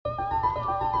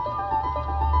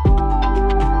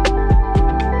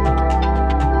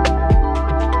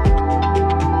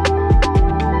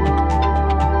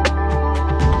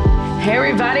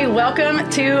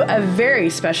to a very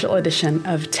special edition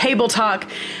of Table Talk.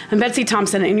 I'm Betsy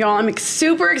Thompson, and y'all, I'm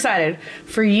super excited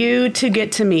for you to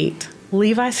get to meet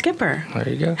Levi Skipper. There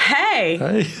you go.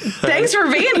 Hey. Thanks for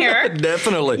being here.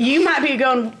 Definitely. You might be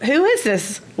going, who is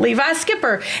this? Levi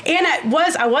Skipper. And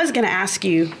I was going to ask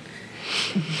you,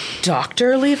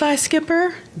 Dr. Levi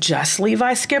Skipper? Just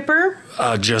Levi Skipper?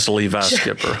 Just Levi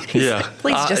Skipper. Yeah.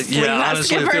 Please just Levi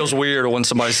honestly, Skipper. It feels weird when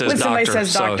somebody says doctor. Somebody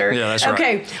says doctor. So, yeah, that's right.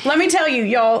 Okay, let me tell you,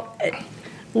 y'all,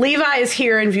 Levi is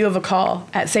here in view of a call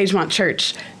at Sagemont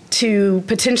Church to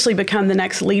potentially become the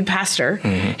next lead pastor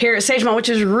here at Sagemont, which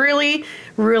is really,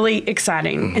 really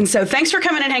exciting. And so thanks for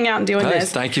coming and hanging out and doing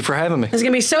this. Thank you for having me. It's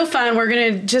going to be so fun. We're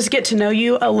going to just get to know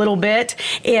you a little bit.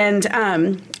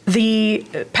 And the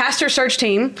pastor search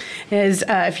team is,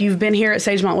 if you've been here at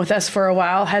Sagemont with us for a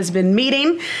while, has been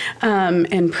meeting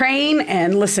and praying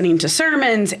and listening to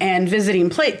sermons and visiting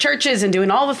churches and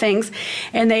doing all the things.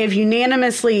 And they have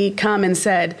unanimously come and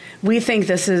said, we think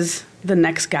this is the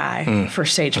next guy for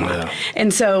Sagemont. Yeah.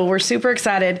 And so we're super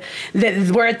excited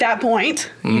that we're at that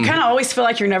point. You kind of always feel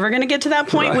like you're never going to get to that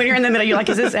point when you're in the middle. You're like,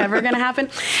 is this ever going to happen?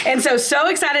 And so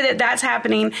excited that that's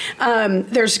happening.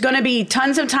 There's going to be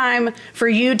tons of time for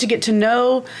you to get to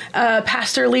know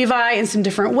Pastor Levi in some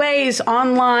different ways,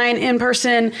 online, in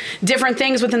person, different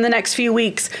things within the next few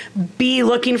weeks. Be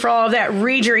looking for all of that.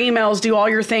 Read your emails, do all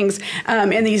your things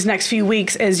in these next few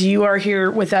weeks as you are here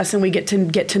with us and we get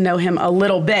to know him a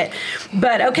little bit.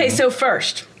 But okay, so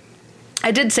first,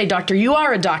 I did say doctor. You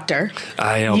are a doctor.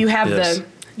 I am. You have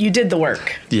you did the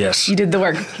work. Yes. You did the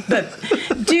work. But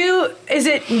do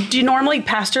you normally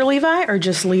Pastor Levi or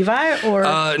just Levi or?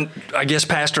 I guess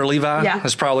Pastor Levi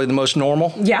is probably the most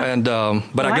normal. Yeah. And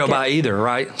but I go by either,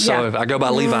 right? So I go by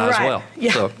Levi as well.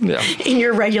 Yeah. So, yeah. In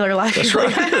your regular life. That's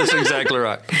right. That's exactly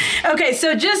right. Okay,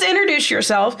 so just introduce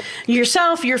yourself,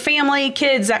 your family,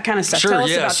 kids, that kind of stuff. Sure. Tell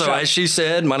us about So yourself. as she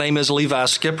said, my name is Levi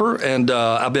Skipper, and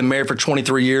I've been married for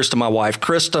 23 years to my wife,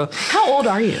 Krista. How old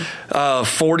are you?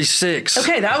 46.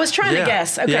 Okay, I was trying to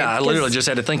guess. Okay, I literally just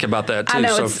had to think about that too. I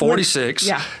know, so 46.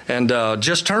 Yeah. And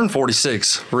just turned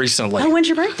 46 recently. Oh, when's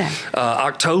your birthday?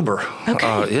 October. Okay.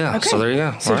 Okay. So there you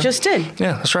go. So just did.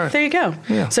 Yeah, that's right. There you go.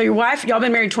 Yeah. So your wife, y'all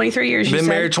been married 23 years. Been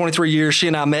married 23 years. She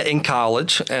and I met in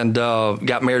college and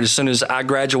got married as soon as I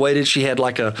graduated. She had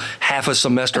like a half a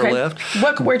semester left.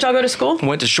 Where'd y'all go to school?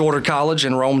 Went to Shorter College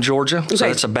in Rome, Georgia. Okay. So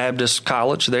it's a Baptist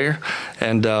college there.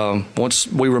 And once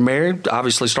we were married,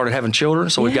 obviously started having children.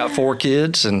 So we've got 4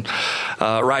 kids. And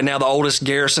right now the oldest,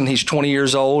 Garrison, he's 20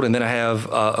 years old. And then I have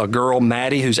a girl,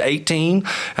 Maddie, who's 18.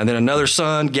 And then another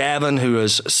son, Gavin, who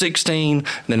is 16. And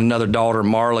then another daughter,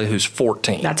 Marley, who's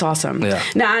 14. That's awesome. Yeah.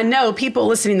 Now, I know people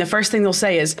listening, the first thing they'll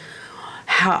say is,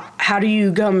 how do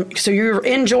you go? So you're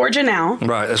in Georgia now.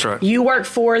 Right, that's right. You work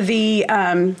for the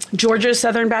Georgia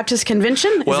Southern Baptist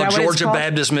Convention? Well, Georgia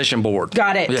Baptist Mission Board.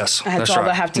 Got it. Yes, that's all.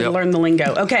 I have to learn the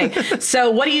lingo. Okay,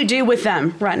 so what do you do with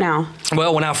them right now?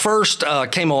 Well, when I first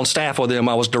came on staff with them,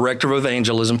 I was director of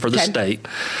evangelism for the state.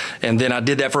 And then I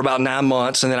did that for about 9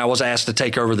 months, and then I was asked to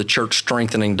take over the church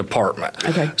strengthening department.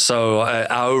 Okay. So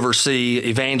I oversee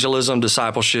evangelism,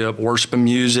 discipleship, worship and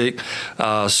music,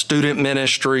 student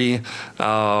ministry,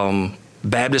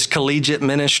 Baptist collegiate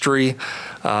ministry. Did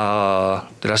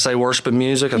I say worship and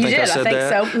music? I think I said that.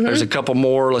 So. Mm-hmm. There's a couple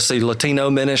more. Let's see, Latino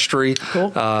ministry,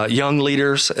 young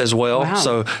leaders as well. Wow.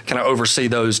 So kind of oversee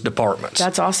those departments.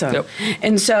 That's awesome. Yep.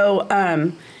 And so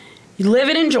you live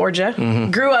in Georgia,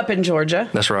 grew up in Georgia.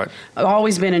 That's right.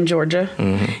 Always been in Georgia.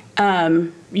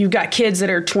 You've got kids that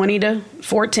are 20 to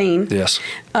 14. Yes.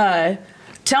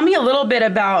 Tell me a little bit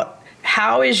about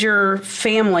how is your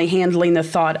family handling the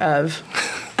thought of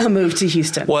a move to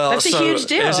Houston? Well, that's a huge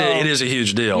deal. It is a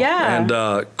huge deal. Yeah.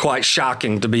 And quite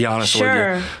shocking, to be honest with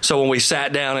you. So when we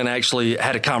sat down and actually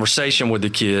had a conversation with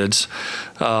the kids,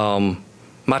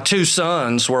 my 2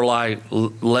 sons were like,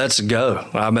 let's go.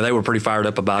 I mean, they were pretty fired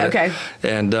up about it. Okay.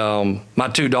 And my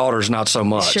 2 daughters, not so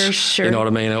much. Sure. You know what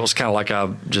I mean? It was kind of like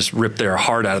I just ripped their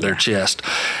heart out of their chest.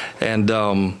 And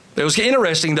it was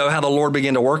interesting, though, how the Lord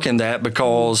began to work in that,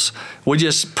 because we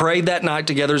just prayed that night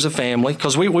together as a family,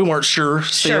 because we weren't sure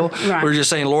still. Right. We were just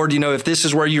saying, Lord, if this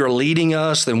is where you're leading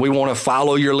us, then we want to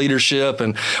follow your leadership.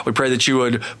 And we pray that you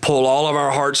would pull all of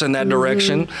our hearts in that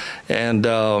direction. And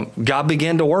God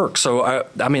began to work. So,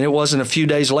 I mean, it wasn't a few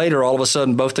days later, all of a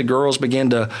sudden, both the girls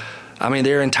began to,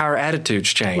 their entire attitudes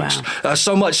changed. Wow.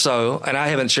 So much so, and I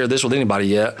haven't shared this with anybody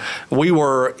yet, we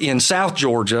were in South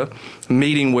Georgia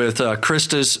meeting with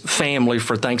Krista's family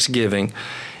for Thanksgiving,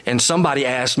 and somebody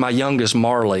asked my youngest,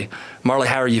 Marley,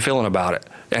 how are you feeling about it?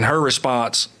 And her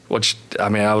response, which,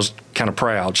 I was kind of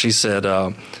proud, she said,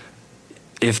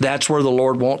 if that's where the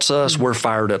Lord wants us, we're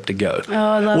fired up to go. Oh,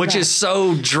 I love Which that. is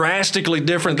so drastically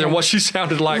different than what she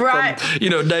sounded like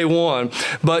from, day one.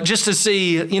 But just to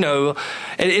see, it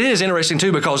is interesting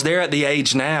too, because they're at the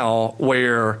age now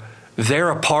where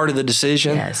they're a part of the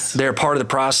decision. Yes. They're a part of the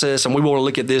process, and we want to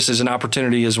look at this as an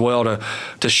opportunity as well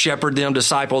to shepherd them,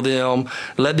 disciple them,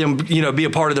 let them, be a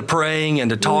part of the praying and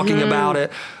the talking about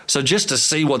it. So just to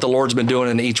see what the Lord's been doing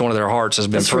in each one of their hearts has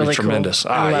been pretty tremendous.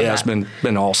 Cool. It's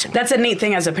been awesome. That's a neat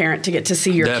thing as a parent to get to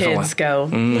see your kids go,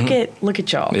 look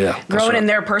at y'all. Yeah, growing in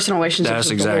their personal relationships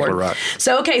with the Lord. That's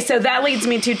exactly right. So that leads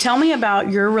me to tell me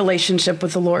about your relationship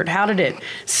with the Lord. How did it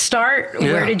start?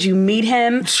 Yeah. Where did you meet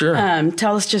him? Sure.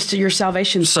 Tell us just your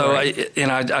salvation story. So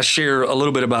I share a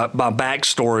little bit about my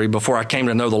backstory before I came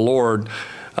to know the Lord.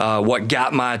 What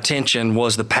got my attention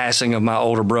was the passing of my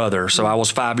older brother. So I was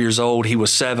 5 years old. He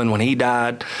was 7 when he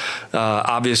died.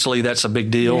 Obviously, that's a big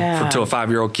deal to a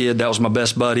 5-year-old kid. That was my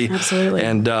best buddy. Absolutely.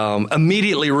 And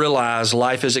immediately realized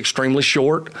life is extremely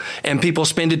short and people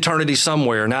spend eternity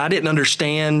somewhere. Now, I didn't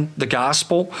understand the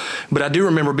gospel, but I do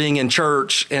remember being in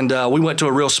church, and we went to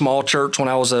a real small church when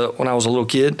I was a little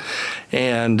kid,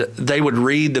 and they would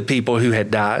read the people who had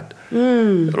died.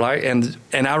 Right.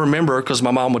 And I remember, because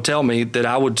my mom would tell me, that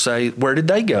I would say, where did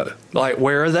they go? Like,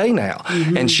 where are they now?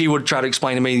 And she would try to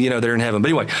explain to me, they're in heaven. But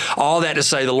anyway, all that to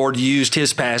say, the Lord used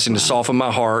his passing to soften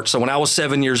my heart. So when I was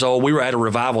 7 years old, we were at a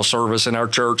revival service in our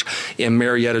church in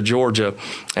Marietta, Georgia.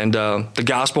 And the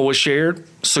gospel was shared,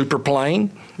 super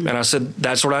plain. And I said,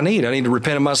 that's what I need. I need to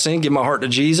repent of my sin, give my heart to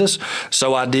Jesus.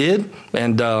 So I did,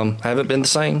 and haven't been the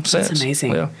same since. That's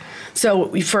amazing. Yeah.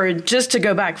 So just to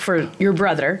go back for your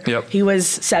brother, he was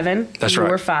 7. That's you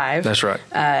right. were 5. That's right.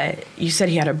 You said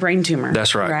he had a brain tumor.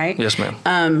 That's right. Right? Yes,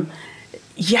 ma'am.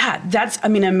 That's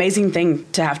an amazing thing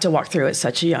to have to walk through at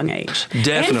such a young age.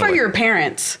 Definitely. And for your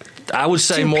parents. I would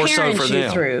say more so for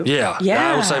them. Through. Yeah.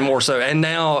 I would say more so. And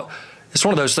now it's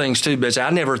one of those things too, Betsy. I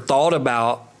never thought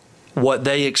about what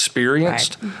they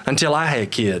experienced until I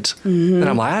had kids. And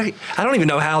I'm like, I don't even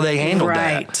know how they handled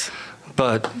that.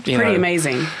 But, pretty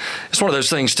amazing. It's one of those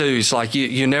things, too. It's like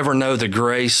you never know the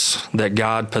grace that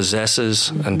God possesses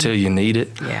until you need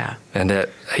it. Yeah. And that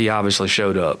he obviously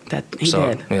showed up. That he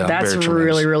did. Yeah, that's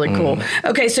really, really cool.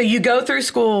 Okay, so you go through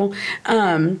school.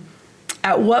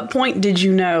 At what point did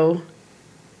you know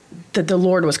that the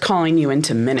Lord was calling you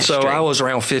into ministry? So I was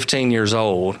around 15 years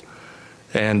old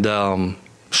and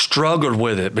struggled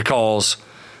with it because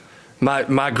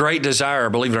my great desire,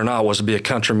 believe it or not, was to be a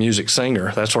country music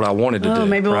singer. That's what I wanted to do.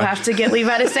 Maybe we'll have to get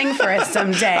Levi to sing for us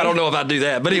someday. I don't know if I'd do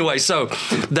that. But anyway, so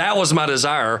that was my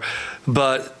desire.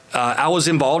 But I was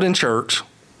involved in church.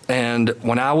 And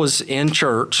when I was in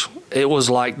church, it was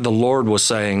like the Lord was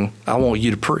saying, I want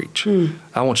you to preach.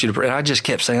 I want you to preach. And I just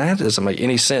kept saying, that doesn't make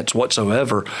any sense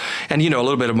whatsoever. And, a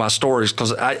little bit of my stories,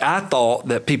 because I thought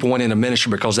that people went into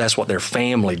ministry because that's what their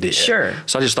family did. Sure.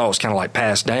 So I just thought it was kind of like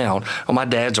passed down. Well, my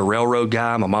dad's a railroad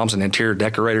guy. My mom's an interior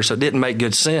decorator, so it didn't make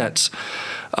good sense.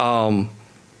 But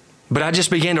I just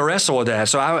began to wrestle with that.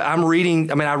 So I'm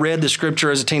reading, I read the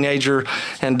scripture as a teenager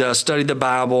and studied the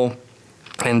Bible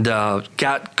and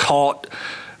got caught,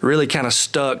 really kind of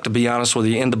stuck, to be honest with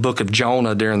you, in the book of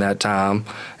Jonah during that time.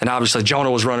 And obviously Jonah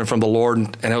was running from the Lord,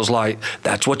 and it was like,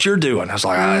 that's what you're doing. I was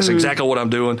like, that's exactly what I'm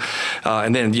doing.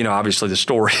 And then, obviously the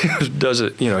story does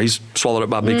it, he's swallowed up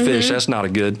by a big fish. That's not a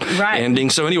good ending.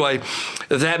 So anyway,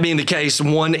 that being the case,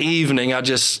 one evening I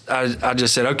just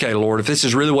said, okay, Lord, if this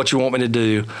is really what you want me to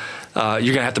do, you're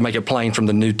going to have to make it plain from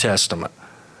the New Testament.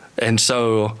 And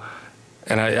so...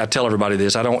 And I tell everybody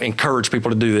this, I don't encourage people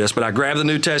to do this, but I grabbed the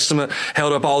New Testament,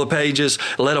 held up all the pages,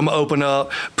 let them open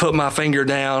up, put my finger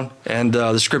down, and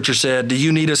the scripture said, do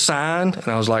you need a sign? And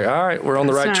I was like, all right, we're on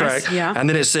the right track. Yeah. And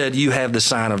then it said, you have the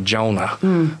sign of Jonah.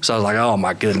 So I was like, oh,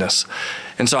 my goodness.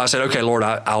 And so I said, okay, Lord,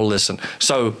 I'll listen.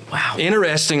 So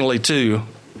interestingly, too,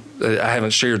 I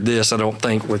haven't shared this, I don't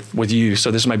think, with you,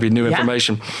 so this may be new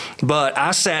information. But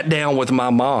I sat down with my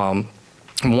mom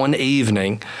one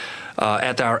evening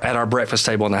at our breakfast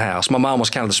table in the house. My mom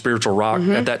was kind of the spiritual rock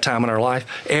at that time in our life.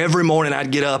 Every morning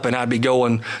I'd get up and I'd be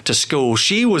going to school.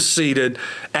 She was seated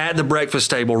at the breakfast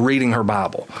table reading her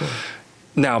Bible. Cool.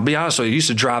 Now, to be honest with you, it used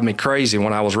to drive me crazy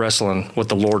when I was wrestling with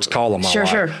the Lord's call in my life.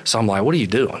 Sure. So I'm like, what are you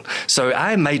doing? So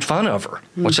I made fun of her,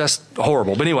 which that's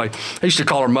horrible. But anyway, I used to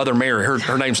call her Mother Mary.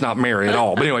 Her name's not Mary at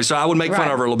all. But anyway, so I would make fun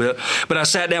of her a little bit. But I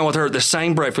sat down with her at the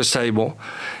same breakfast table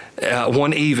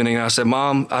one evening. I said,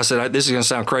 Mom, this is going to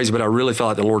sound crazy, but I really feel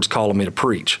like the Lord's calling me to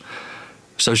preach.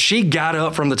 So she got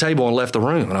up from the table and left the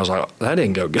room. And I was like, that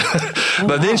didn't go good.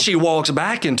 But then she walks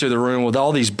back into the room with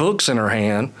all these books in her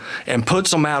hand and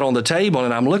puts them out on the table.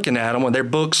 And I'm looking at them, and they're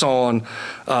books on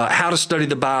how to study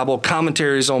the Bible,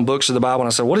 commentaries on books of the Bible. And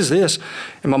I said, what is this?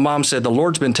 And my mom said, the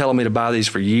Lord's been telling me to buy these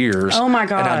for years. Oh, my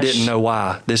gosh. And I didn't know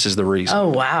why. This is the reason. Oh,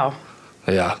 wow.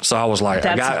 Yeah, so I was like,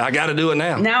 I got to do it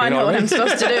now. Now I know what I'm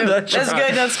supposed to do. That's right.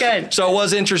 Good. That's good. So it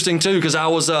was interesting too, because I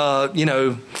was,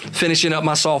 finishing up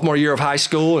my sophomore year of high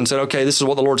school and said, okay, this is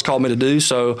what the Lord's called me to do.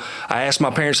 So I asked my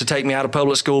parents to take me out of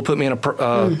public school, put me in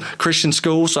a Christian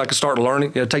school, so I could start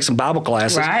learning, take some Bible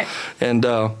classes. Right. And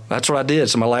that's what I did.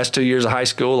 So my last 2 years of high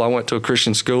school, I went to a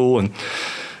Christian school, and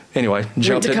anyway,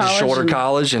 jumped into shorter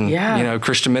college and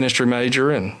Christian ministry major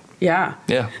and. Yeah.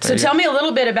 So tell me a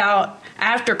little bit about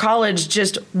after college,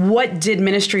 just what did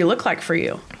ministry look like for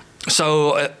you?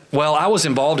 So, I was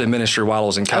involved in ministry while I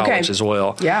was in college as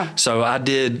well. Yeah. So I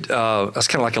did, I was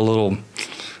kind of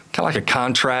like a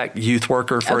contract youth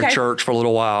worker for a church for a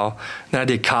little while. Then I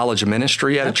did college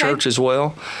ministry at a church as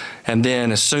well. And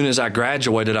then as soon as I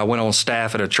graduated, I went on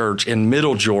staff at a church in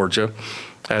Middle Georgia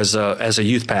as a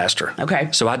youth pastor. Okay.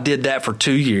 So I did that for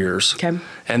 2 years. Okay.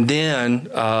 And then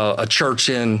a church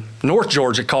in North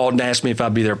Georgia called and asked me if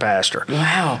I'd be their pastor.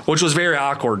 Wow. Which was very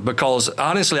awkward because,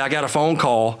 honestly, I got a phone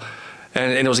call,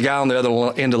 and it was a guy on the other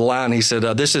end of the line. He said,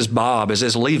 this is Bob. Is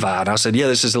this Levi? And I said, yeah,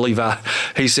 this is Levi.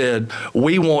 He said,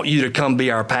 we want you to come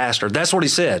be our pastor. That's what he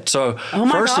said. So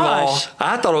first of all,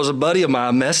 I thought it was a buddy of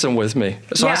mine messing with me.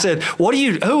 So I said,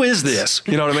 who is this?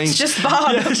 You know what I mean? It's just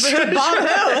Bob. Bob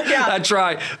who? Yeah. That's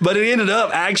right. But it ended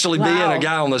up actually being a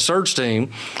guy on the search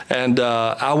team. And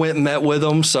I went and met with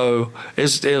him. So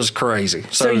it was crazy.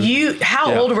 So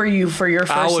how old were you for your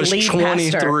first lead pastor? I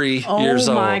was 23 years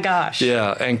old. Oh my gosh.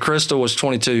 Yeah. And Crystal was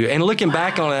 22. And looking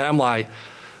back on it, I'm like,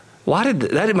 why did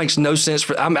that? It makes no sense.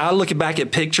 I look back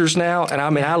at pictures now, and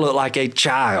I look like a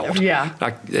child. Yeah.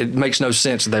 It makes no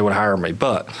sense that they would hire me.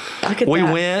 But we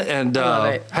went and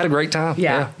had a great time.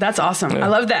 Yeah. That's awesome. Yeah. I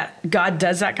love that. God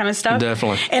does that kind of stuff.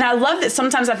 Definitely. And I love that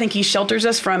sometimes I think he shelters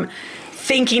us from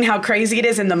thinking how crazy it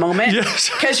is in the moment.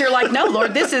 Because you're like, no,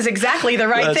 Lord, this is exactly the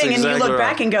right thing. And you look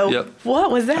back and go, what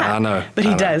was that? I know. But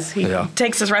he does. He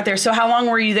takes us right there. So how long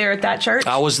were you there at that church?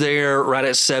 I was there right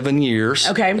at 7 years.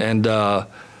 Okay. And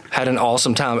had an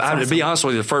awesome time. To be honest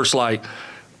with you, the first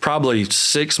probably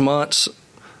 6 months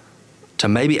to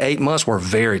maybe 8 months were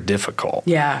very difficult.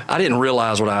 Yeah. I didn't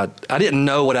realize I didn't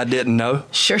know what I didn't know.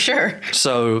 Sure.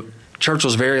 So church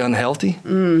was very unhealthy,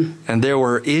 and there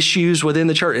were issues within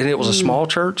the church, and it was a small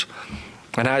church,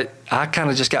 and I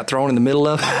kind of just got thrown in the middle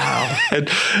of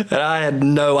it, and I had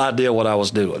no idea what I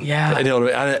was doing. Yeah.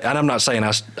 And I'm not saying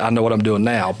I know what I'm doing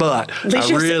now, but at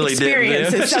least I really didn't.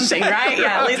 Experience something, right?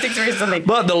 Yeah, at least experience something.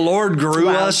 But the Lord grew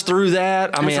us through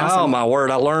that. I mean, awesome. Oh my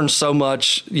word, I learned so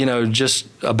much, just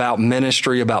about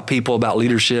ministry, about people, about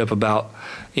leadership, about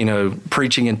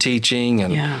preaching and teaching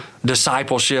and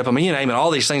discipleship. I mean, you name it,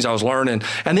 all these things I was learning.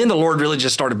 And then the Lord really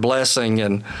just started blessing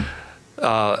and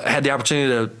had the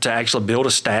opportunity to actually build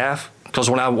a staff. Because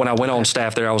when I went on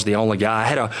staff there, I was the only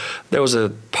guy. There was a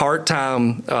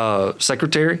part-time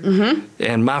secretary,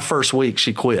 and my first week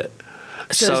she quit.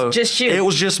 So it's just you. It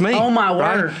was just me. Oh my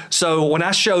word! Right? So when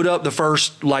I showed up the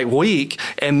first week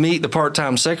and meet the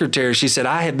part-time secretary, she said,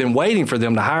 I had been waiting for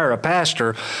them to hire a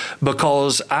pastor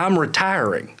because I'm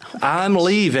retiring. I'm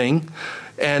leaving,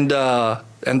 and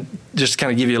just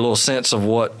kind of give you a little sense of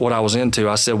what I was into.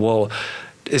 I said, well,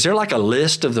 is there a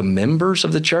list of the members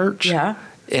of the church? Yeah.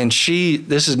 And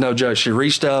this is no joke. She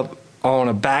reached up on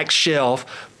a back shelf,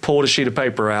 pulled a sheet of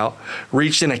paper out,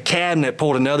 reached in a cabinet,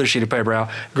 pulled another sheet of paper out,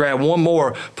 grabbed one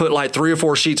more, put 3 or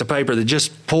 4 sheets of paper that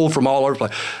just pulled from all over the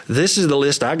place. This is the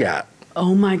list I got.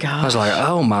 Oh, my gosh. I was like,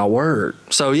 oh, my word.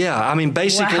 So,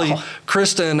 basically,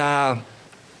 Krista and I,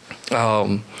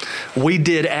 we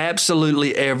did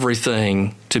absolutely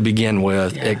everything to begin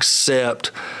with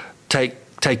except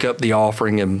take up the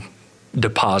offering and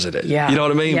deposit it. Yeah. You know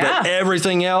what I mean? Yeah. But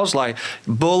everything else, like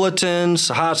bulletins,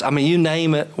 you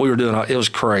name it, we were doing it. It was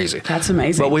crazy. That's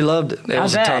amazing. But we loved it. It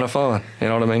was a ton of fun. You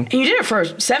know what I mean? And you did it for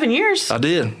 7 years. I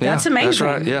did. Yeah. That's amazing. That's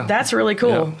right. Yeah. That's really cool.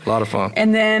 Yeah, a lot of fun.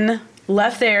 And then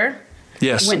left there.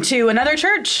 Yes. Went to another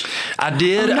church. I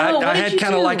did. Oh, no. I had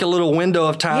kind of a little window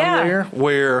of time there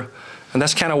where, and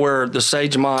that's kind of where the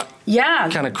Sagemont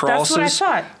kind of crosses. That's what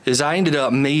I thought. Is I ended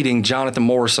up meeting Jonathan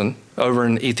Morrison over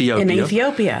in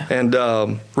Ethiopia. And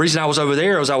the reason I was over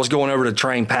there was I was going over to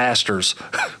train pastors.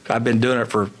 I've been doing it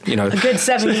for, a good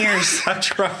 7 years.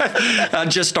 That's right. I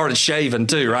just started shaving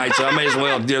too, right? So I may as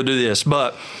well do this.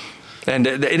 But And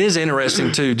it is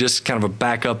interesting, too, just kind of a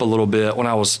back up a little bit. When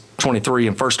I was 23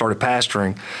 and first started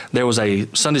pastoring, there was a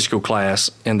Sunday school class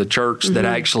in the church that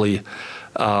actually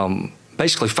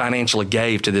basically financially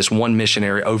gave to this one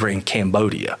missionary over in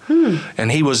Cambodia.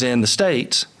 And he was in the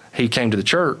States. He came to the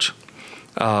church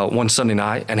one Sunday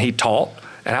night, and he taught.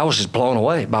 And I was just blown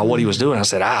away by what he was doing. I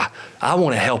said, I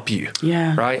want to help you.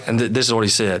 Yeah. Right? And this is what he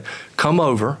said. Come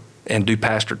over and do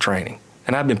pastor training.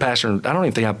 And I've been pastoring, I don't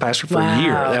even think I've pastored for a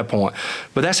year at that point.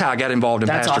 But that's how I got involved in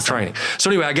pastor training.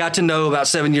 So anyway, I got to know, about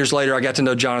 7 years later, I got to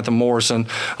know Jonathan Morrison.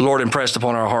 The Lord impressed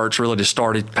upon our hearts really to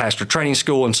start a pastor training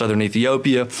school in southern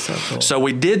Ethiopia. So cool. So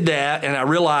we did that, and I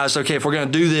realized, okay, if we're going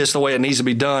to do this the way it needs to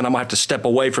be done, I'm going to have to step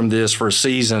away from this for a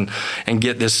season and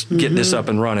get this up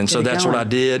and running. So that's what I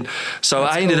did. So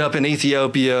I ended up in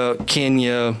Ethiopia,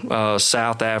 Kenya,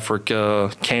 South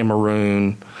Africa,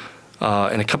 Cameroon,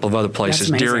 and a couple of other places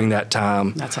during that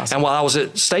time. That's awesome. And while I was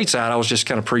at stateside, I was just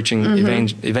kind of preaching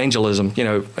evangelism,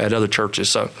 at other churches.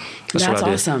 So that's what I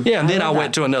did. Awesome. Yeah, and then I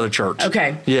went to another church.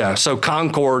 Okay. Yeah, so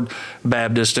Concord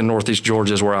Baptist in Northeast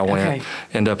Georgia is where I went,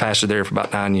 and pastored there for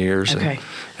about 9 years. Okay.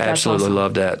 And absolutely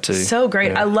loved that too. So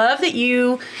great. Yeah. I love that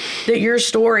your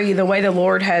story, the way the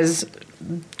Lord has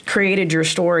created your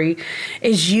story,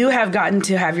 is you have gotten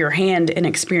to have your hand and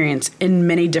experience in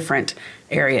many different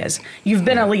areas. You've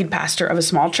been a lead pastor of a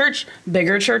small church,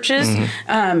 bigger churches.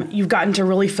 You've gotten to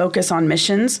really focus on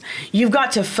missions. You've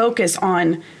got to focus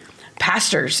on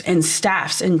pastors and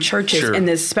staffs and churches, and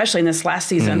especially in this last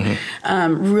season,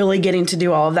 really getting to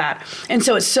do all of that. And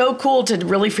so it's so cool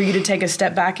for you to take a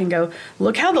step back and go,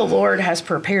 look how the Lord has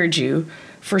prepared you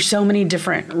for so many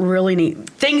different really neat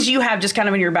things you have just kind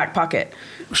of in your back pocket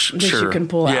that you can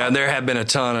pull out. Yeah, there have been a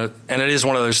ton and it is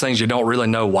one of those things you don't really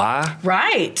know why.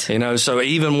 Right. So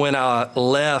even when I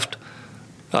left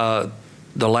the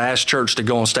last church to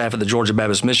go on staff at the Georgia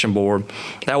Baptist Mission Board,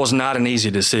 that was not an easy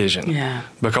decision. Yeah.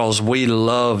 Because we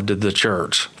loved the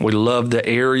church. We loved the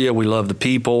area. We loved the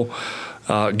people.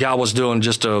 God was doing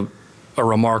just a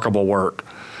remarkable work.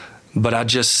 But I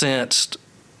just sensed,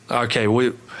 okay,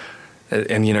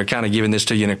 kind of giving this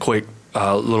to you in a quick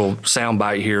little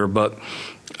soundbite here, but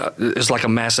it's like a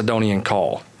Macedonian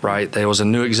call, right? There was a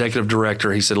new executive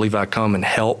director. He said, Levi, come and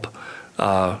help,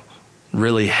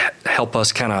 really help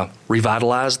us kind of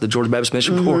revitalize the Georgia Baptist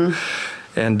Mission Board.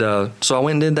 And so I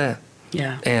went and did that.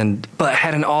 Yeah. But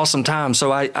had an awesome time.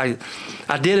 So I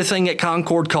did a thing at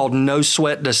Concord called No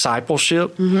Sweat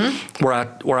Discipleship,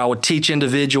 where I would teach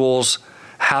individuals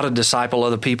how to disciple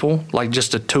other people, like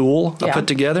just a tool I put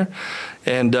together.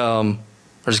 And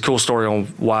there's a cool story on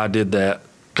why I did that.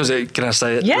 Can I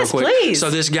say it? Yes, real quick? please. So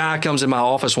this guy comes in my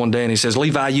office one day and he says,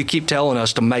 Levi, you keep telling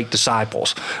us to make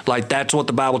disciples. Like that's what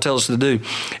the Bible tells us to do.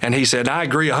 And he said, I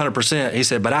agree 100%. He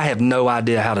said, but I have no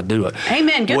idea how to do it.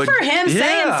 Amen. Good for him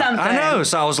saying something. I know.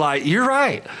 So I was like, you're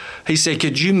right. He said,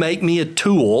 could you make me a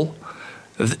tool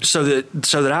so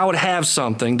that I would have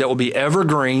something that would be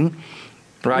evergreen,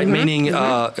 right? Meaning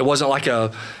it wasn't like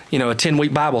a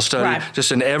 10-week Bible study,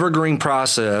 just an evergreen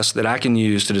process that I can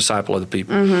use to disciple other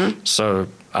people. So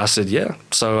I said, yeah.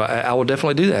 So I will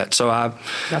definitely do that. So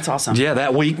that's awesome. Yeah,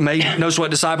 that week made No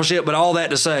Sweat Discipleship. But all that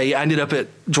to say, I ended up at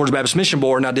Georgia Baptist Mission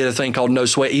Board, and I did a thing called No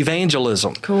Sweat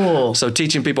Evangelism. Cool. So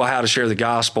teaching people how to share the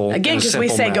gospel. Again, because we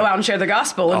say go out and share the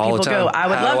gospel, and all people go, I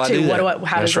would love to.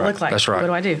 How does it look like? That's right. What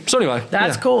do I do? So anyway.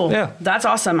 That's cool. Yeah. That's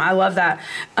awesome. I love that.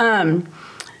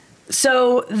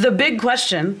 So the big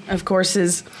question, of course,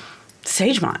 is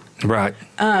Sagemont. Right.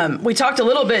 We talked a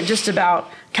little bit just about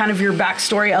kind of your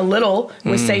backstory a little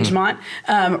with Sagemont.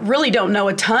 Really don't know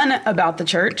a ton about the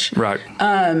church. Right.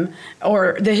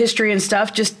 Or the history and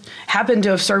stuff. Just happened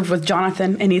to have served with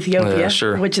Jonathan in Ethiopia,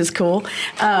 which is cool.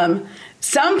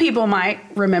 Some people might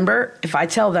remember, if I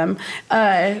tell them,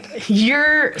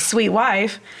 your sweet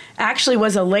wife actually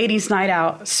was a ladies' night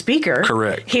out speaker.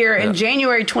 Correct. Here in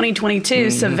January 2022,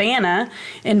 Savannah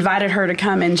invited her to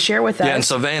come and share with us. Yeah, and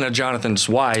Savannah, Jonathan's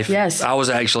wife, I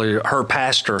was actually her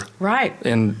pastor. Right.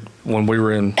 When we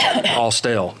were in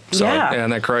Austell. So, isn't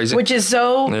that crazy? Which is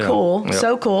so cool. Yeah.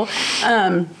 So cool.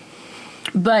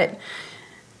 But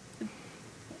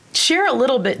share a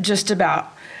little bit just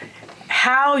about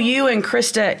how you and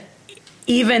Krista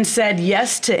even said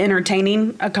yes to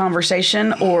entertaining a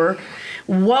conversation, or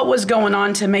what was going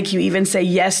on to make you even say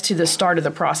yes to the start of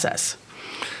the process?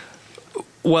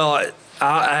 Well,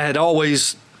 I had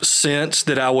always sensed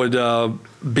that I would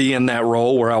be in that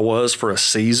role where I was for a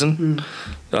season,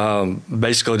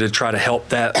 basically to try to help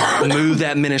that move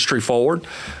that ministry forward.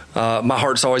 My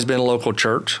heart's always been a local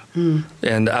church,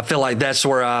 and I feel like that's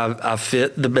where I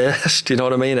fit the best. You know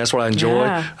what I mean? That's what I enjoy.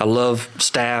 Yeah. I love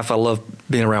staff. I love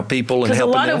being around people and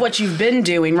helping them. Because a lot of what you've been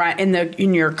doing, right,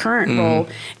 in your current role,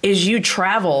 is you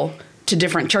travel to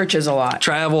different churches a lot.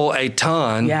 Travel a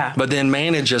ton, but then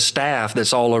manage a staff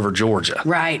that's all over Georgia.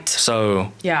 Right.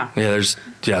 So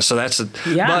so that's but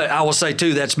I will say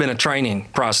too, that's been a training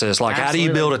process. Like, how do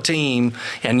you build a team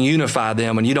and unify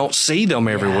them when you don't see them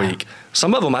every week?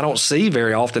 Some of them I don't see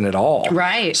very often at all.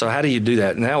 Right. So how do you do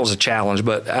that? And that was a challenge,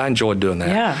 but I enjoyed doing that.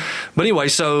 Yeah. But anyway,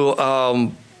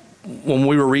 so when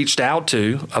we were reached out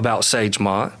to about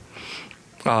Sagemont,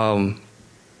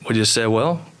 we just said,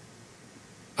 well,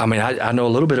 I mean, I know a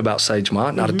little bit about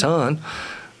Sagemont, not a ton,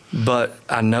 but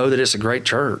I know that it's a great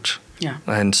church. Yeah.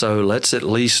 And so let's at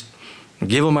least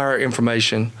give them our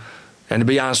information. And to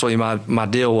be honest with you, my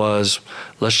deal was,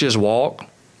 let's just walk.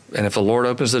 And if the Lord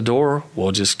opens the door,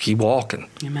 we'll just keep walking.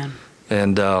 Amen.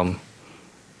 And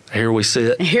here we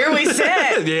sit. Here we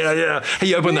sit. Yeah.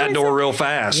 He opened that door real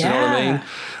fast. Yeah. You know what I mean?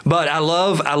 But I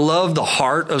love the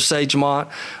heart of Sagemont.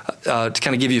 To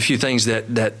kind of give you a few things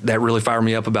that really fire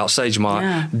me up about Sagemont.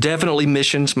 Yeah. Definitely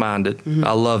missions minded.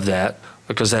 I love that,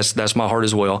 because that's my heart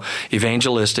as well.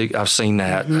 Evangelistic, I've seen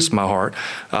that. That's my heart.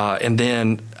 And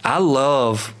then I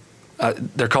love.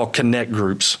 They're called connect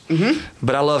groups,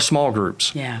 but I love small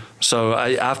groups. Yeah. So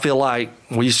I feel like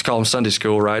we used to call them Sunday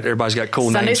school, right? Everybody's got cool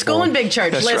names. Sunday school and big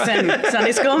church. Listen, right.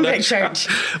 Sunday school and big church.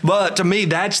 But to me,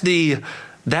 that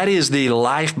is the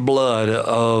lifeblood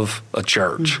of a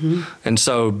church. And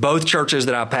so both churches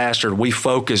that I pastored, we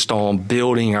focused on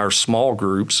building our small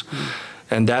groups.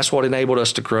 And that's what enabled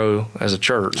us to grow as a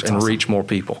church and reach more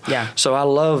people. Yeah. So I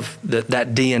love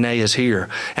that DNA is here.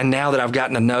 And now that I've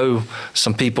gotten to know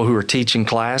some people who are teaching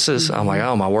classes, I'm like,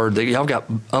 oh my word, y'all got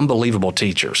unbelievable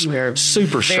teachers. We're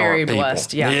super sharp people. Very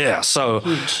blessed. Yeah. Yeah. So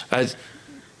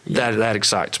that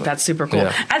excites me. That's super cool.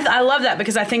 Yeah. I love that,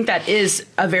 because I think that is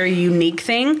a very unique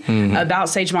thing about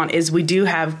Sagemont is we do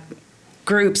have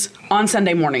groups on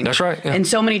Sunday morning. That's right. Yeah. And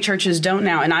so many churches don't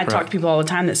now. And I talk to people all the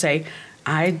time that say,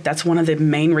 that's one of the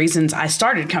main reasons I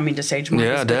started coming to Sagemont.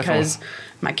 Yeah, because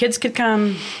my kids could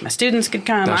come, my students could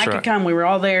come, I could come. We were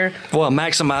all there. Well,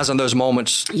 maximizing those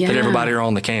moments that everybody are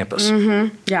on the campus.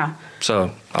 Yeah.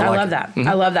 So I love that.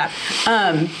 I love that.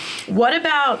 What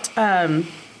about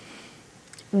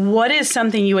what is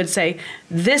something you would say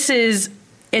this is?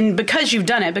 And because you've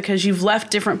done it, because you've left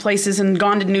different places and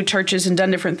gone to new churches and done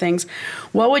different things,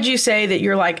 what would you say that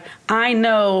you're like, I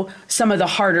know some of the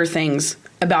harder things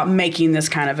about making this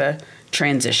kind of a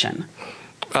transition?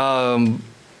 If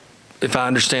I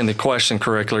understand the question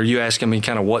correctly, are you asking me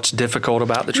kind of what's difficult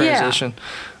about the transition? Yeah.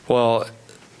 Well,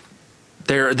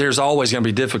 there's always going to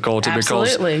be difficulty.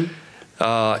 Absolutely.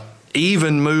 Because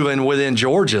even moving within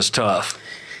Georgia is tough.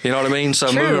 You know what I mean?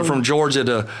 So moving from Georgia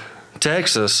to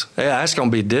Texas, that's going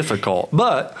to be difficult.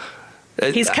 But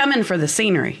he's coming for the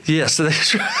scenery. Yes,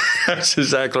 that's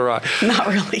exactly right. Not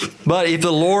really. But if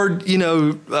the Lord,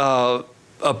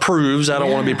 approves, I don't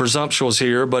want to be presumptuous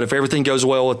here, but if everything goes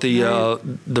well with the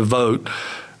vote,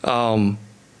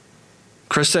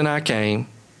 Krista and I came,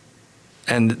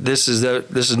 and this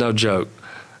is no joke.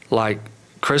 Like,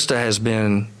 Krista has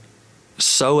been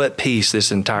so at peace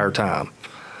this entire time,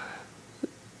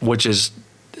 which is,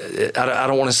 I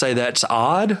don't want to say that's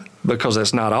odd, because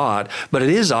that's not odd, but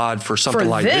it is odd for something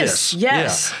like this.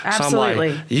 Yes, absolutely.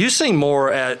 So I'm like, you seem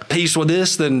more at peace with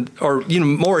this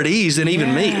more at ease than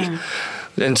even me.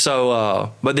 And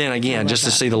so, but then again, just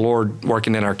to see the Lord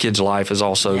working in our kids' life is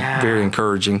also very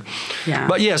encouraging. Yeah.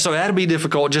 But so that'd be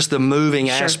difficult, just the moving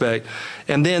aspect.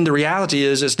 And then the reality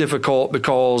is it's difficult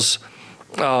because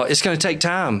it's going to take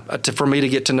time for me to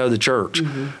get to know the church.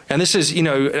 And this is,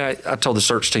 I told the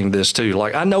search team this too.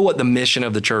 Like, I know what the mission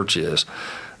of the church is.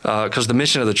 Because the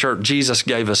mission of the church, Jesus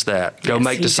gave us that. Go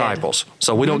make disciples. Did.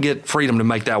 So we don't get freedom to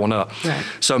make that one up. Right.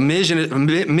 So mission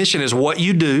is what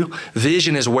you do.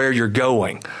 Vision is where you're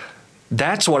going.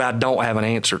 That's what I don't have an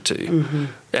answer to.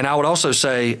 And I would also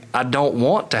say I don't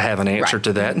want to have an answer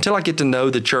to that until I get to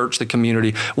know the church, the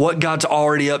community, what God's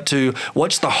already up to,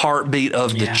 what's the heartbeat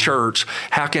of the church,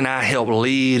 how can I help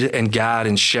lead and guide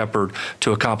and shepherd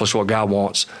to accomplish what God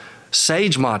wants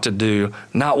Sagemont to do,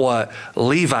 not what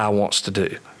Levi wants to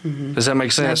do. Does that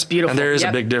make sense? That's beautiful. And there is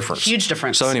a big difference. Huge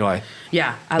difference. So anyway.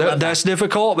 Yeah, I love that. That's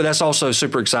difficult, but that's also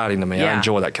super exciting to me. I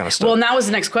enjoy that kind of stuff. Well, and that was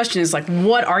the next question is like,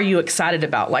 what are you excited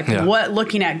about? Like what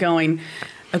looking at going,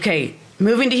 okay,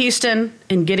 moving to Houston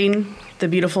and getting the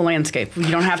beautiful landscape. You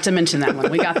don't have to mention that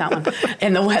one. We got that one.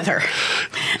 And the weather.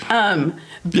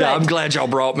 Yeah, I'm glad y'all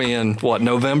brought me in,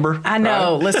 November? I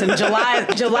know. Right? Listen,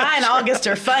 July and August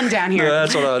are fun down here. Yeah,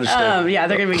 that's what I understand. Yeah,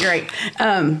 they're going to be great.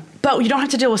 But you don't have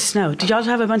to deal with snow. Did y'all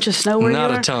have a bunch of snow where you were?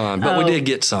 Not a ton, but we did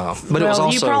get some. But it was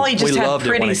also, you probably just we had loved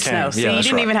pretty it when it snow. came. See, Yeah, you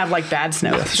didn't even have bad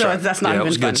snow. Yeah, so right. that's not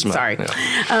even fun. Sorry.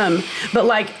 Yeah. But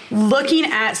looking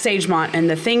at Sagemont and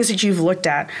the things that you've looked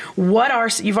at,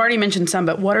 you've already mentioned some,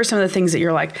 but what are some of the things that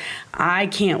you're like, I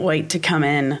can't wait to come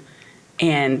in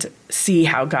and see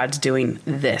how God's doing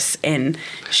this and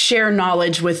share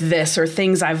knowledge with this or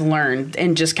things I've learned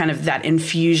and just kind of that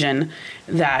infusion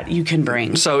that you can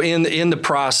bring? So in the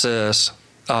process,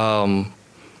 one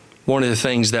of the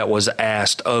things that was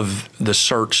asked of the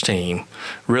search team,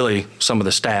 really some of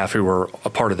the staff who were a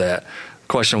part of that,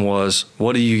 question was,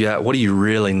 what do you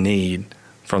really need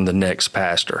from the next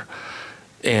pastor?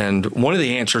 And one of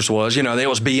the answers was, it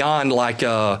was beyond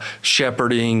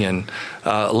shepherding and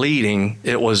leading.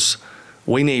 It was,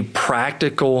 we need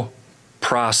practical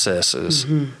processes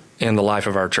in the life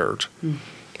of our church.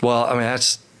 Well, I mean,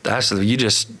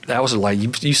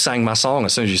 you sang my song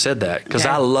as soon as you said that, because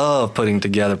I love putting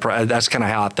together. That's kind of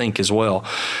how I think as well.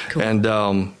 Cool.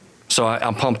 And so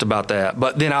I'm pumped about that.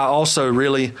 But then I also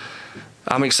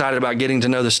I'm excited about getting to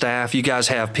know the staff. You guys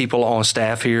have people on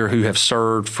staff here who have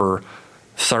served for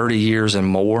 30 years and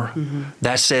more.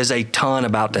 That says a ton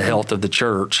about the health of the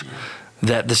church,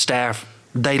 that the staff,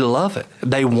 they love it.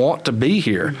 They want to be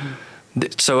here.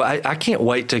 So I can't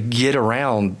wait to get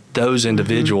around those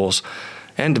individuals.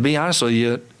 And to be honest with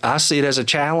you, I see it as a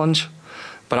challenge,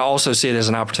 but I also see it as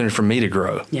an opportunity for me to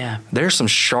grow. Yeah. There's some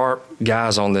sharp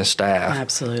guys on this staff.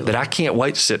 Absolutely. That I can't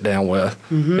wait to sit down with.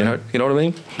 You know what I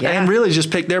mean? Yeah. And really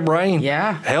just pick their brain.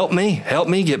 Yeah. Help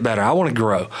me get better. I want to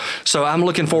grow. So I'm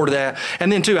looking forward to that. And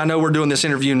then too, I know we're doing this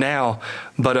interview now,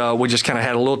 but we just kind of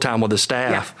had a little time with the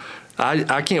staff. Yeah.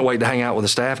 I can't wait to hang out with the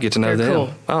staff, get to know them.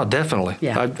 Cool. Oh, definitely.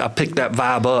 Yeah. I picked that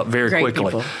vibe up very quickly.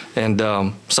 People. And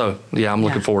I'm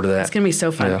looking forward to that. It's going to be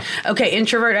so fun. Yeah. Okay,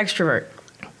 introvert, extrovert.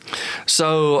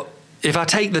 So if I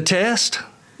take the test,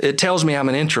 it tells me I'm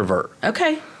an introvert.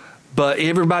 Okay. But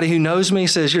everybody who knows me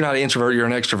says you're not an introvert, you're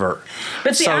an extrovert.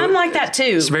 But see, I'm like that too.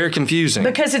 It's very confusing.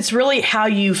 Because it's really how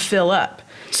you fill up.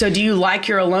 So do you like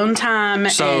your alone time?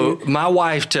 So my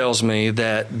wife tells me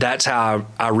that that's how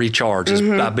I recharge, is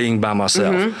by being by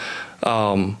myself.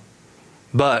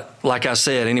 But like I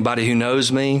said, anybody who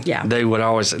knows me, they would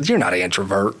always say, you're not an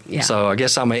introvert. Yeah. So I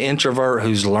guess I'm an introvert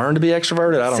who's learned to be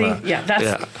extroverted. I don't know. Yeah,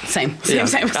 that's same. So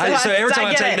every time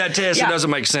I take that test, it doesn't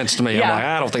make sense to me. Yeah. I'm like,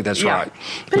 I don't think that's right.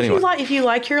 But anyway. if you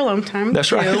like your alone time,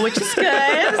 that's right. Which is good.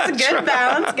 It's a good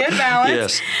balance. Good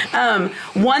balance. Yes.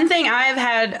 One thing I've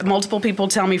had multiple people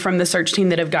tell me from the search team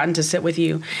that have gotten to sit with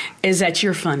you is that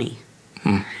you're funny.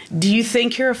 Do you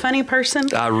think you're a funny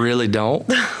person? I really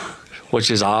don't. Which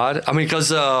is odd. I mean,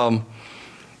 because I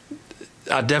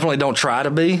definitely don't try to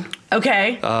be.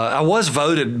 Okay. I was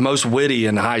voted most witty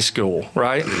in high school,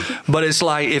 right? But it's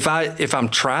like if I'm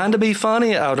trying to be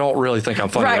funny, I don't really think I'm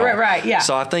funny. Right. Yeah.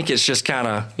 So I think it's just kind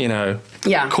of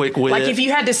quick wit. Like if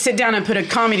you had to sit down and put a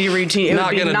comedy routine, it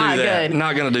would be not good.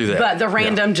 Not going to do that. But the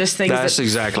random just things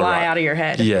that fly out of your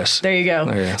head. Yes. There you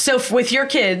go. Yeah. So with your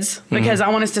kids, because I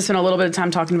want us to spend a little bit of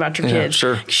time talking about your kids.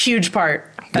 Sure. Huge part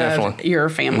of your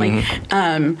family.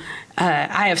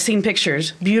 I have seen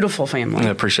pictures. Beautiful family. I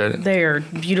appreciate it. They are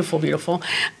beautiful, beautiful.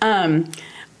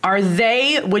 Are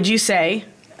they, would you say,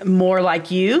 more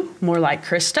like you, more like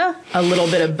Krista? A little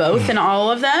bit of both in all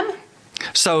of them?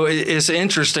 So it's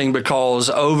interesting because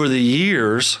over the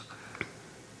years,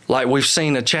 we've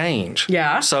seen a change.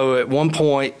 Yeah. So at one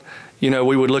point, we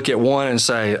would look at one and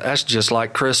say, that's just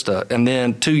like Krista. And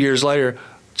then 2 years later,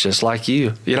 just like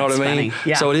you. You know what I mean? Funny.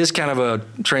 Yeah. So it is kind of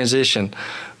a transition.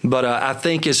 But I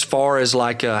think as far as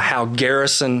how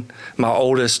Garrison, my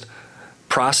oldest,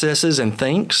 processes and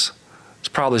thinks, it's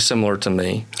probably similar to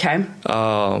me. Okay.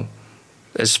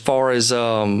 As far as,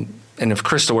 and if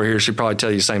Krista were here, she'd probably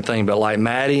tell you the same thing. But like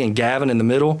Maddie and Gavin in the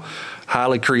middle,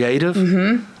 highly creative.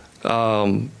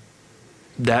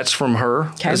 That's from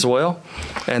her as well.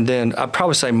 And then I'd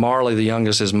probably say Marley, the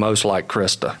youngest, is most like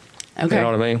Krista. Okay. You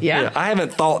know what I mean? Yeah. I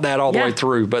haven't thought that all the way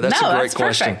through, but that's a great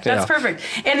question. Perfect. That's perfect.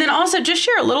 And then also just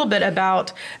share a little bit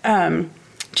about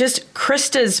just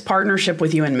Krista's partnership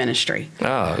with you in ministry.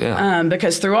 Oh, yeah.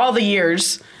 Because through all the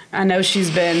years, I know she's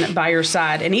been by your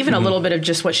side, and even a little bit of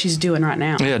just what she's doing right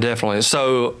now. Yeah, definitely.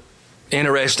 So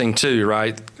interesting too,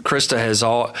 right?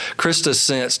 Krista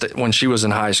sensed that when she was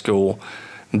in high school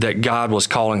that God was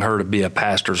calling her to be a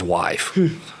pastor's wife.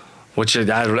 Which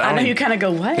I know you kind of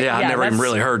go, what? Yeah, I never even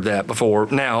really heard that before.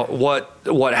 Now,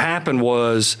 what happened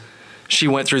was she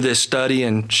went through this study,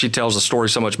 and she tells the story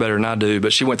so much better than I do,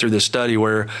 but she went through this study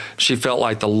where she felt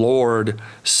like the Lord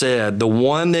said, the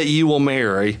one that you will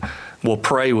marry will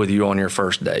pray with you on your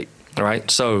first date. All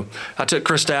right, so I took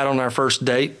Krista out on our first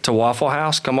date to Waffle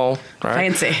House. Come on.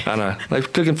 Right? Fancy. I know. They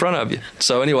cook in front of you.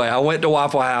 So anyway, I went to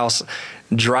Waffle House.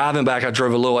 Driving back, I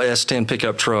drove a little S10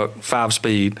 pickup truck,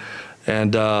 5-speed.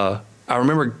 And I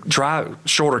remember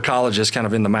shorter colleges kind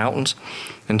of in the mountains.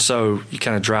 And so you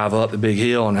kind of drive up the big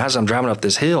hill. And as I'm driving up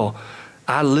this hill,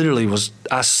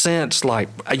 I sensed like,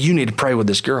 you need to pray with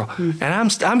this girl. And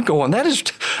I'm going,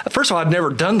 first of all, I'd never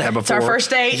done that before. It's our first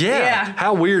date. Yeah.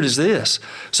 How weird is this?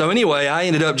 So anyway, I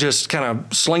ended up just kind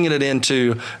of slinging it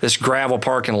into this gravel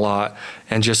parking lot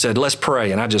and just said, let's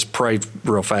pray. And I just prayed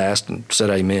real fast and said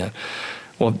amen.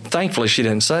 Well, thankfully, she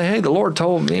didn't say, hey, the Lord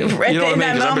told me. You know what I mean?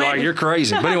 Because I'd be like, you're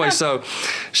crazy. But anyway, so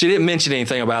she didn't mention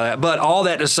anything about that. But all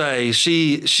that to say,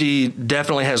 she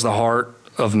definitely has the heart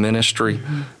of ministry.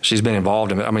 Mm-hmm. She's been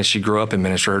involved in it. I mean, she grew up in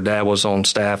ministry. Her dad was on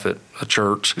staff at a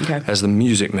church as the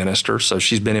music minister, so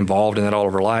she's been involved in that all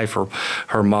of her life.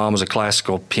 Her mom was a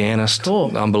classical pianist.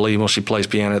 Cool. Unbelievable. She plays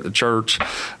piano at the church.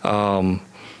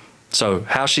 So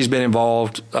how she's been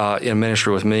involved in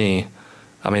ministry with me,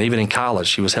 I mean, even in college,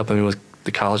 she was helping me with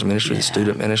the college ministry, the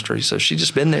student ministry. So she's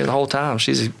just been there the whole time.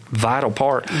 She's a vital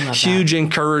part. Huge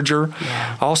encourager.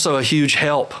 Yeah. Also a huge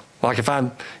help. Like if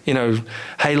I'm,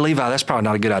 hey, Levi, that's probably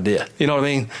not a good idea. You know what I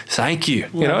mean? Thank you.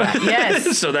 You know?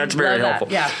 Yes. So that's very helpful.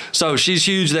 Yeah. So she's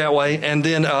huge that way. And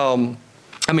then,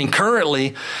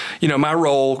 currently, my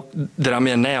role that I'm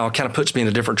in now kind of puts me in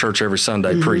a different church every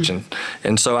Sunday preaching.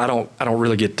 And so I don't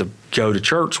really get to go to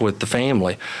church with the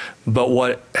family. But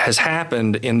what has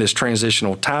happened in this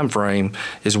transitional time frame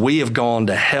is we have gone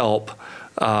to help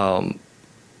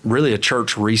really a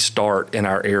church restart in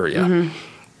our area. Mm-hmm.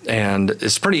 And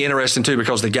it's pretty interesting, too,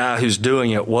 because the guy who's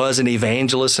doing it was an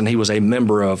evangelist, and he was a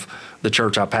member of the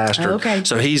church I pastored. Oh, okay.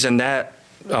 So he's in that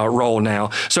role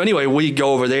now. So anyway, we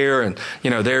go over there, and,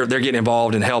 they're getting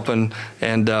involved in helping.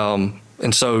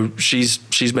 And so she's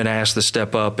been asked to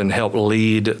step up and help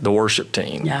lead the worship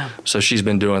team. Yeah. So she's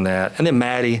been doing that. And then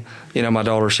Maddie, my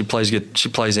daughter, she plays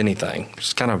anything.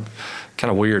 It's kind of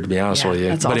weird, to be honest with you.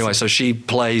 That's but anyway, awesome. so she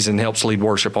plays and helps lead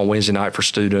worship on Wednesday night for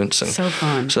students. And so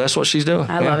fun. So that's what she's doing.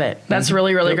 I love it. That's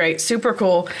really, really great. Super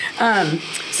cool.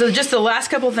 So just the last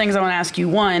couple of things I want to ask you.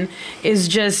 One is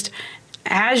just,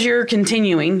 as you're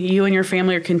continuing, you and your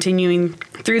family are continuing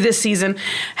through this season,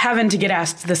 having to get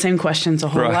asked the same questions a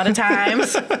whole lot of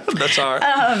times. That's all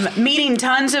right. Meeting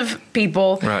tons of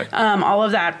people, all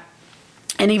of that.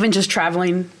 And even just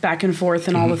traveling back and forth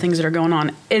and all the things that are going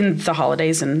on in the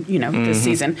holidays and, this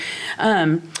season.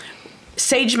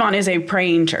 Sagemont is a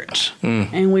praying church,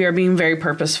 and we are being very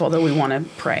purposeful that we want to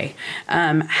pray.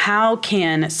 How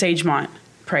can Sagemont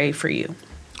pray for you?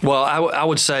 Well, I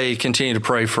would say continue to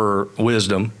pray for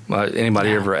wisdom. Anybody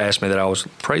ever asked me that, I always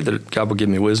pray that God will give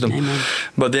me wisdom. Amen.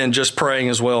 But then just praying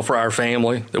as well for our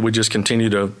family, that we just continue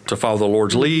to follow the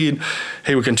Lord's lead.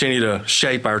 He would continue to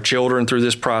shape our children through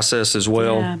this process as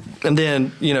well. Yeah. And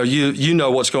then, you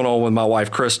know what's going on with my wife,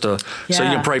 Krista, so you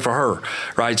can pray for her,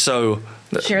 right? So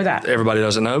share that. Everybody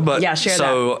doesn't know, but share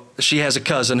that. She has a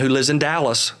cousin who lives in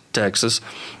Dallas, Texas,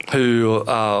 who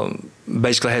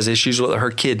basically has issues with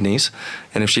her kidneys,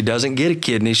 and if she doesn't get a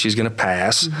kidney, she's going to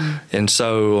pass. And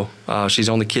so she's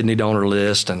on the kidney donor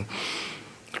list, and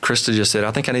Krista just said,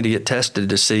 I think I need to get tested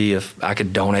to see if I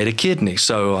could donate a kidney.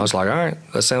 So I was like, all right,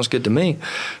 that sounds good to me.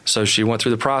 So she went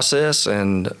through the process,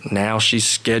 and now she's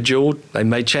scheduled. They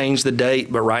may change the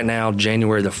date, but right now,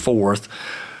 January the 4th,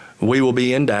 we will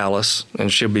be in Dallas,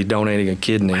 and she'll be donating a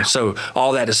kidney. Wow. So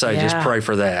all that to say, just pray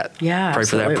for that. Yeah, pray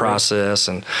for that process,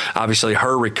 and obviously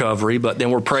her recovery. But then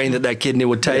we're praying that kidney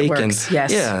would take, and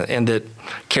and that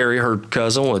Carrie, her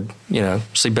cousin, would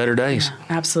see better days.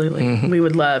 Yeah, absolutely, we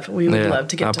would love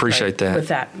to get. I appreciate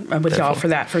that with y'all for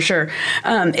that for sure.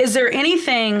 Is there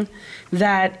anything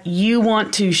that you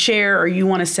want to share or you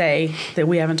want to say that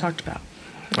we haven't talked about?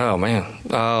 Oh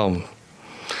man.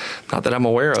 Not that I'm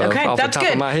aware of off the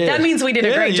top of my head. That means we did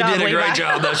a great job, you did a great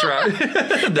job. That's right.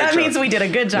 That means we did a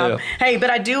good job. Yeah. Hey, but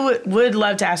I would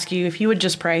love to ask you if you would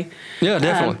just pray. Yeah,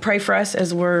 definitely. Pray for us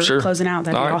as we're closing out.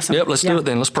 That'd be awesome. Yep, let's do it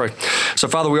then. Let's pray. So,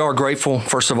 Father, we are grateful,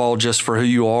 first of all, just for who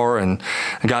you are and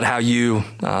God, how you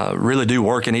really do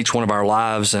work in each one of our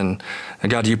lives. And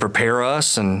God, you prepare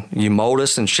us and you mold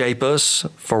us and shape us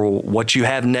for what you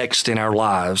have next in our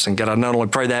lives. And God, I not only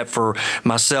pray that for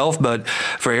myself, but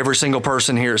for every single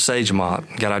person here at Sagemont,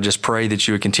 Sagemont. God, I just pray that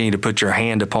you would continue to put your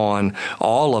hand upon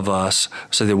all of us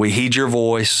so that we heed your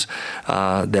voice,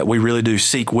 that we really do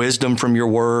seek wisdom from your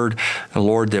word, and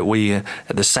Lord, that we at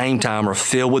the same time are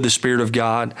filled with the Spirit of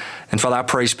God. And Father, I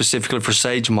pray specifically for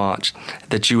Sagemont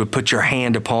that you would put your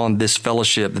hand upon this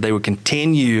fellowship, that they would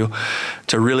continue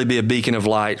to really be a beacon of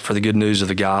light for the good news of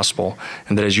the gospel,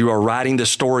 and that as you are writing the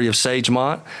story of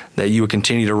Sagemont, that you would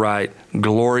continue to write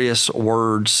glorious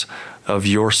words of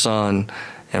your Son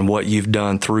and what you've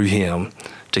done through him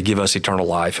to give us eternal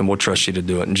life. And we'll trust you to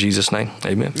do it. In Jesus' name,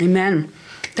 amen. Amen.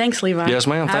 Thanks, Levi. Yes,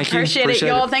 ma'am. Thank you. Appreciate it,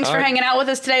 y'all. Thanks for hanging out with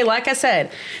us today. Like I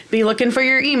said, be looking for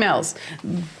your emails.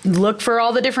 Look for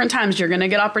all the different times you're going to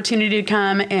get opportunity to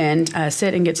come and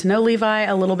sit and get to know Levi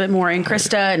a little bit more, and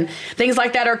Krista, and things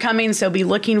like that are coming. So be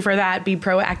looking for that. Be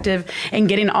proactive in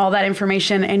getting all that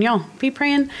information. And y'all, be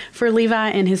praying for Levi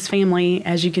and his family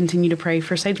as you continue to pray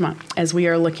for Sagemont, as we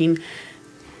are looking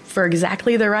for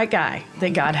exactly the right guy that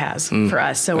God has for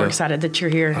us. So we're excited that you're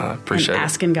here and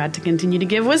asking God to continue to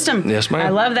give wisdom. Yes, ma'am. I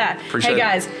love that. Appreciate hey,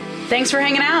 guys, thanks for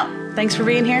hanging out. Thanks for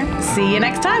being here. See you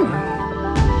next time.